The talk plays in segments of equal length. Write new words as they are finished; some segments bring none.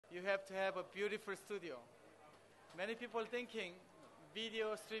you have to have a beautiful studio. Many people thinking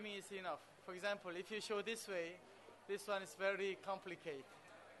video streaming is enough. For example, if you show this way, this one is very complicated.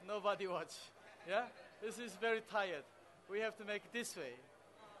 Nobody watch. Yeah? This is very tired. We have to make it this way.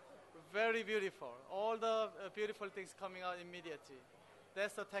 Very beautiful. All the beautiful things coming out immediately.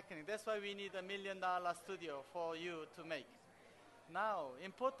 That's the technique. That's why we need $1 million studio for you to make. Now,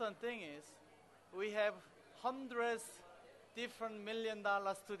 important thing is we have hundreds different $1 million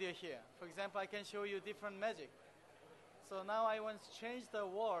studio here. For example, I can show you different magic. So now I want to change the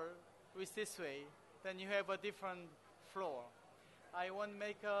wall with this way. Then you have a different floor. I want to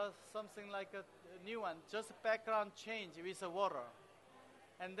make something like a new one, just background change with the water.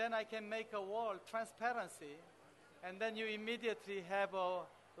 And then I can make a wall transparency, and then you immediately have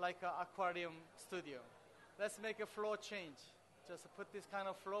like an aquarium studio. Let's make a floor change. Just put this kind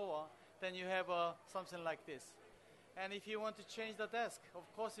of floor, then you have something like this. And if you want to change the desk, of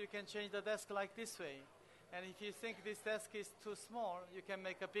course you can change the desk like this way. And if you think this desk is too small, you can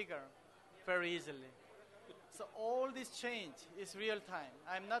make it bigger very easily. So all this change is real time.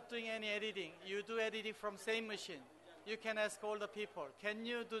 I'm not doing any editing. You do editing from same machine. You can ask all the people, can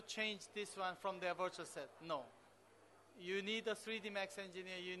you change this one from their virtual set? No. You need a 3D Max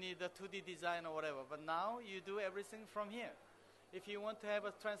engineer, you need a 2D design or whatever. But now you do everything from here. If you want to have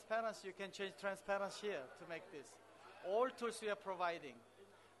a transparency, you can change transparency here to make this. All tools we are providing.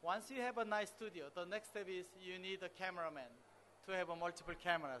 Once you have a nice studio, the next step is you need a cameraman to have multiple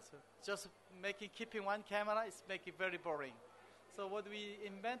cameras. Just keeping one camera is making very boring. So what we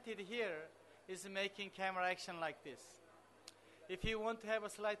invented here is making camera action like this. If you want to have a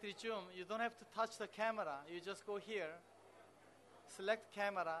slightly zoom, you don't have to touch the camera. You just go here, select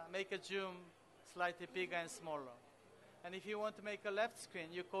camera, make a zoom slightly bigger and smaller. And if you want to make a left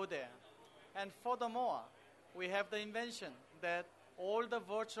screen, you go there. And furthermore, we have the invention that all the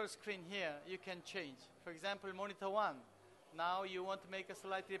virtual screen here you can change. For example, monitor 1. Now you want to make a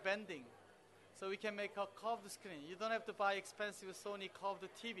slightly bending. So we can make a curved screen. You don't have to buy expensive Sony curved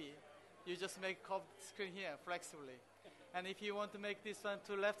TV. You just make curved screen here flexibly. And if you want to make this one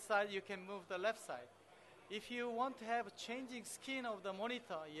to left side, you can move the left side. If you want to have a changing skin of the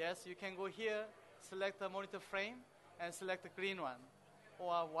monitor, yes, you can go here, select the monitor frame, and select the green one,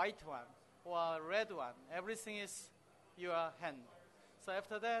 or a white one, or a red one. Everything is your hand. So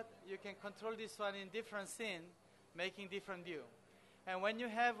after that, you can control this one in different scene, making different view. And when you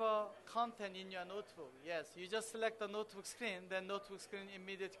have content in your notebook, yes, you just select the notebook screen, then notebook screen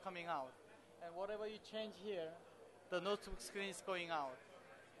immediately coming out. And whatever you change here, the notebook screen is going out.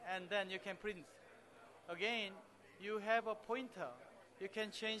 And then you can print. Again, you have a pointer. You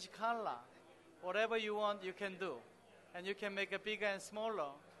can change color. Whatever you want, you can do. And you can make it bigger and smaller.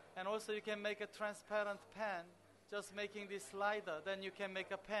 And also you can make a transparent pen, just making this slider. Then you can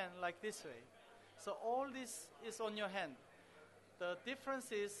make a pen like this way. So all this is on your hand. The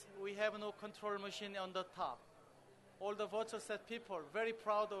difference is we have no control machine on the top. All the virtual set people very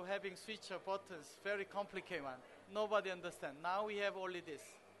proud of having switcher buttons, very complicated one. Nobody understands. Now we have only this.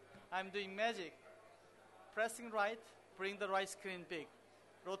 I'm doing magic. Pressing right, bring the right screen big.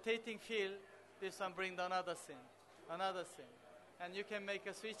 Rotating field, this one bring the another scene. And you can make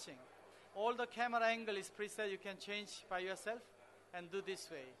a switching. All the camera angle is preset. You can change by yourself and do this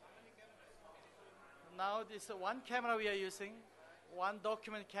way. Now this one camera we are using, one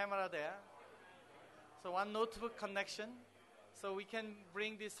document camera there. So one notebook connection. So we can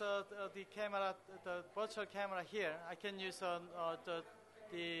bring this the camera, the virtual camera here. I can use the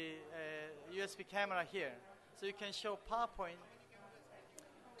USB camera here. So you can show PowerPoint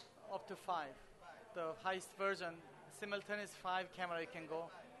up to 5. The highest version, simultaneous 5 camera you can go.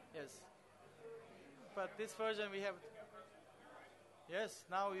 Yes. But this version we have. Yes,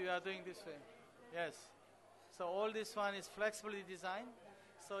 now we are doing this way. Yes. So all this one is flexibly designed.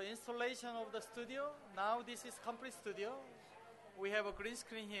 So installation of the studio. Now this is complete studio. We have a green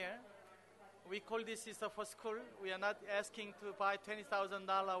screen here. We call this is for school. We are not asking to buy $20,000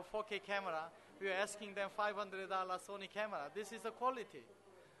 4K camera. We are asking them $500 Sony camera. This is the quality.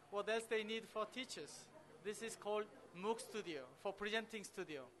 What else they need for teachers? This is called MOOC Studio, for presenting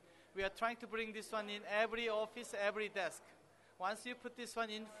studio. We are trying to bring this one in every office, every desk. Once you put this one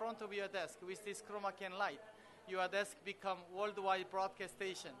in front of your desk with this chroma key and light, your desk become worldwide broadcast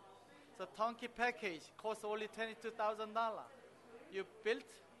station. So turnkey package costs only $22,000. You built,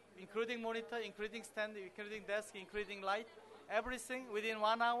 including monitor, including stand, including desk, including light, everything within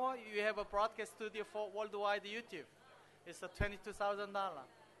 1 hour. You have a broadcast studio for worldwide YouTube. It's a $22,000.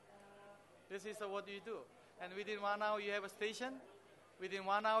 This is what you do. And within 1 hour, you have a station. Within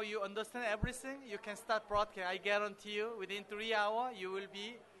 1 hour, you understand everything. You can start broadcast. I guarantee you, within 3 hours, you will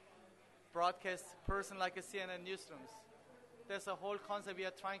be broadcast person like a CNN newsrooms. That's the whole concept. We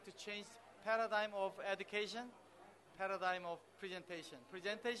are trying to change paradigm of education, paradigm of presentation.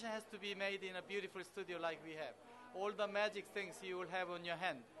 Presentation has to be made in a beautiful studio like we have. All the magic things you will have on your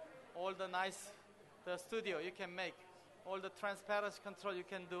hand, all the nice, the studio you can make, all the transparency control you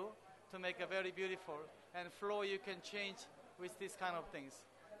can do to make a very beautiful, and flow you can change with these kind of things.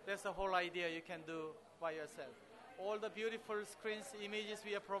 That's the whole idea you can do by yourself. All the beautiful screens, images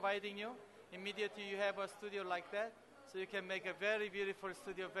we are providing you, immediately you have a studio like that, so you can make a very beautiful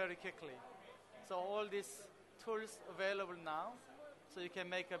studio very quickly. So all these tools available now, so you can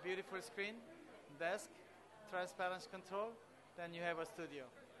make a beautiful screen, desk, transparency control, then you have a studio.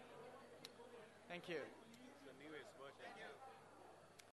 Thank you.